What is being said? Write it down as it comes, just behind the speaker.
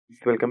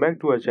Welcome back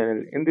to our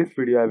channel. In this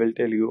video, I will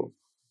tell you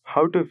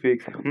how to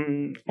fix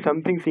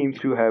something seems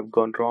to have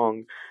gone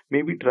wrong.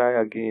 Maybe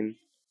try again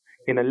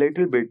in a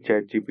little bit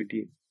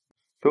ChatGPT.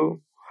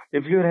 So,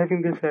 if you are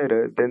having this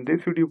error, then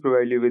this video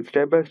provides you with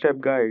step-by-step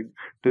guide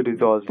to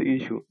resolve the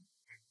issue.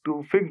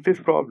 To fix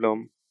this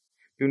problem,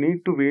 you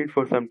need to wait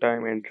for some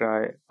time and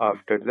try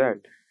after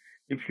that.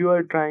 If you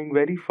are trying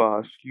very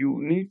fast, you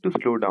need to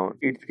slow down.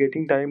 It's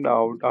getting timed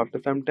out after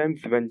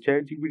sometimes when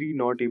ChatGPT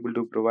not able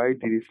to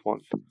provide the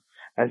response.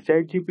 As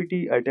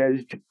ChatGPT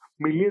attached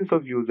millions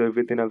of users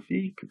within a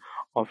week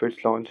of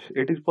its launch,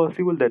 it is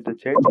possible that the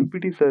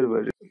ChatGPT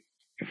server,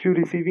 if you're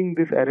receiving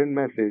this error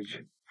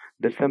message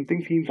that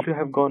something seems to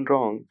have gone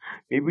wrong,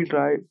 maybe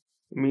try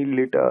me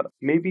later,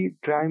 maybe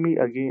try me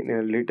again in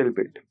a little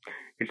bit.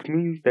 It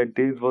means that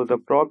there was a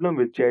problem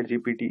with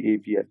ChatGPT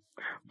API.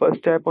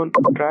 First tap on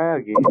try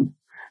again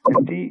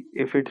and see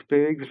if it's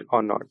fixed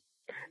or not.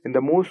 In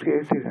the most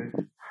cases,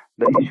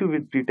 the issue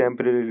will be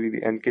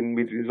temporary and can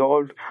be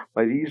resolved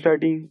by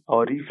restarting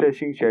or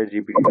refreshing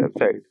ChatGPT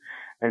website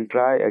and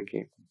try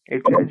again.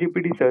 If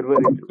ChatGPT server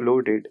is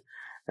loaded,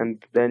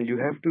 and then you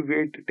have to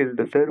wait till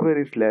the server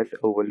is less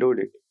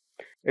overloaded.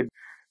 It,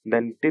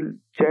 then till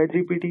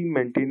ChatGPT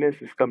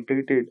maintenance is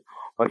completed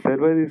or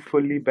server is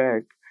fully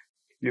back,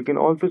 you can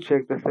also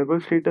check the server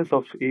status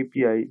of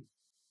API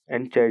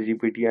and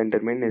ChatGPT under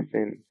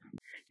maintenance.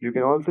 You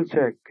can also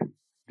check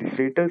the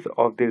status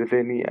of there is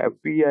any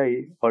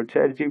API or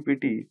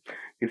ChatGPT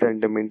is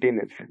under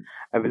maintenance.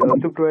 I will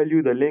also provide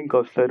you the link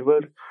of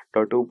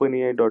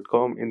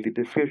server.openai.com in the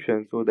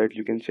description so that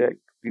you can check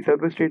the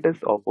server status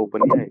of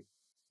OpenAI.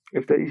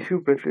 If the issue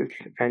persists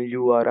and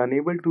you are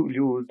unable to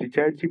use the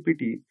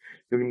ChatGPT,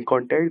 you can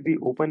contact the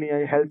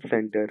OpenAI Help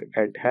Center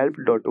at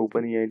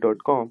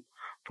help.openai.com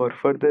for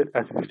further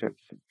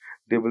assistance.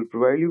 They will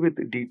provide you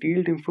with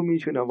detailed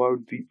information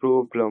about the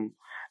problem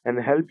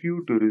and help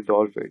you to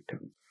resolve it.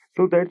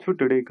 So that's for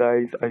today,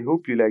 guys. I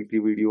hope you liked the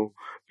video.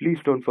 Please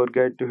don't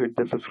forget to hit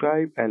the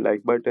subscribe and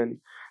like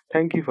button.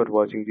 Thank you for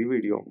watching the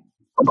video.